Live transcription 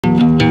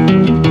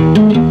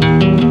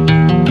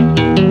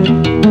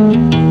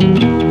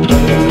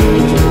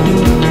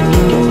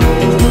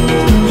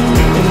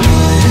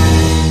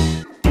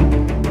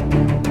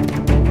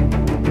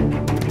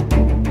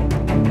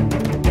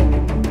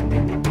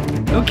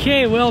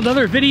Okay, well,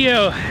 another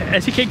video.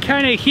 As you can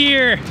kind of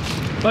hear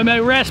by my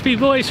raspy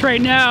voice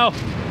right now,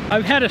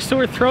 I've had a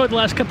sore throat the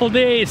last couple of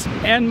days,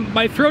 and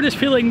my throat is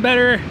feeling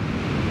better,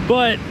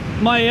 but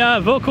my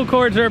vocal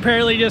cords are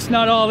apparently just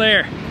not all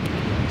there.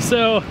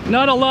 So,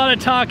 not a lot of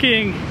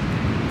talking,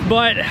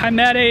 but I'm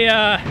at a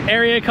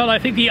area called, I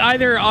think,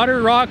 either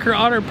Otter Rock or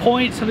Otter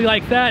Point, something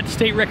like that,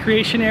 state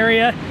recreation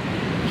area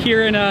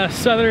here in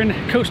southern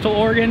coastal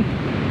Oregon.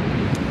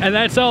 And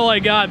that's all I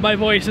got. My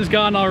voice is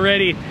gone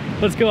already.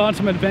 Let's go on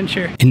some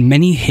adventure. In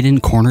many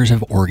hidden corners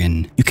of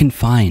Oregon, you can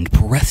find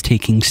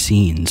breathtaking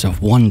scenes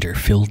of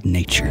wonder-filled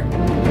nature.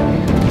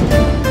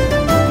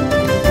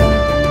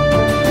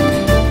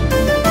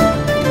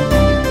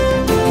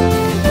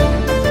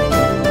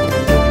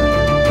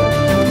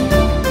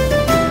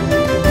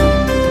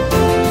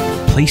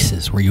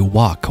 Places where you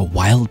walk a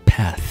wild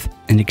path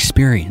and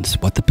experience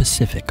what the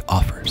Pacific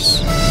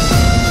offers.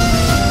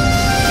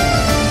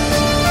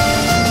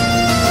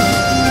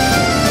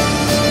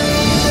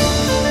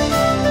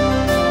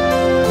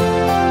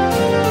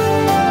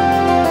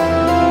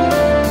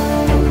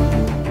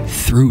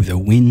 Through the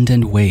wind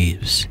and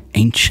waves,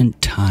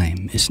 ancient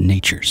time is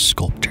nature's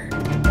sculptor.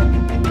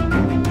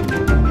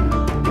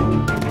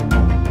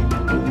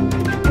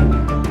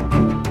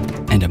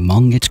 And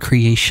among its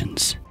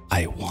creations,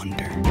 I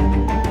wander.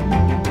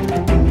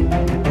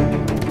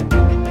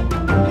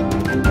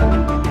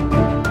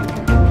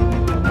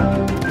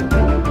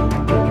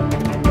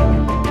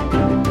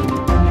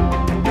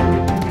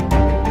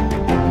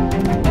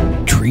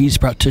 Trees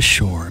brought to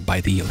shore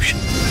by the ocean.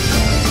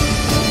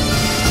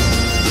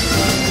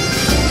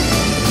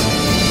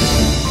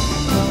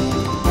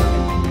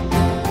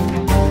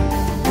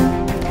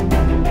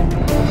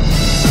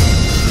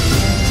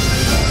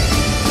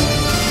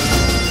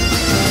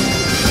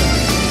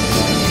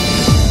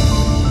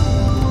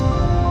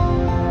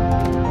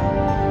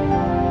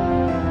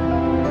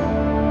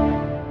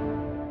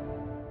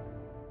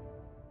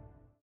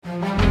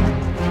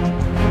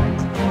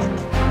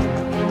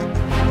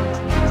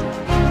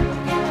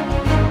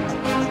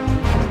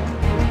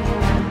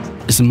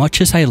 As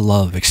much as I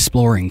love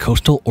exploring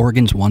coastal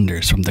Oregon's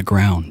wonders from the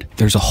ground,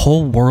 there's a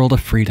whole world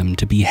of freedom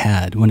to be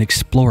had when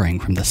exploring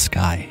from the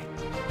sky.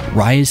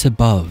 Rise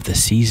above the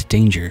sea's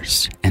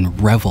dangers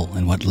and revel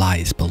in what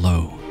lies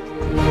below.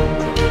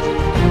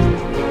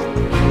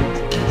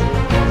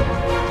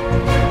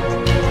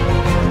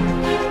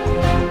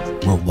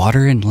 Where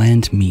water and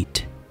land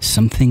meet,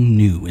 something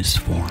new is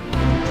formed.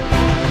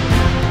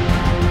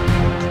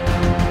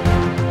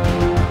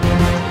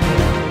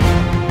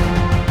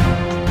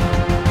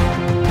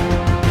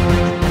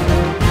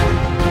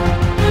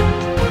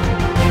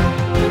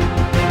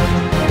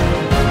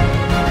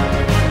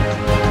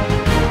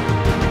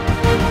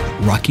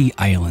 Rocky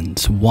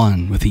islands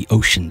one with the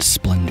ocean's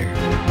splendor.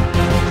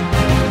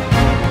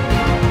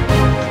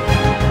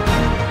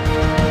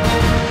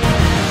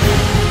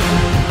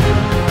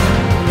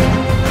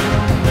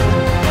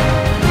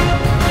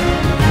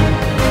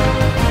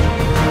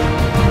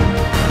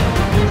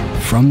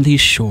 From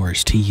these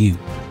shores to you,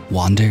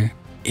 wander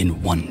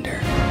in wonder.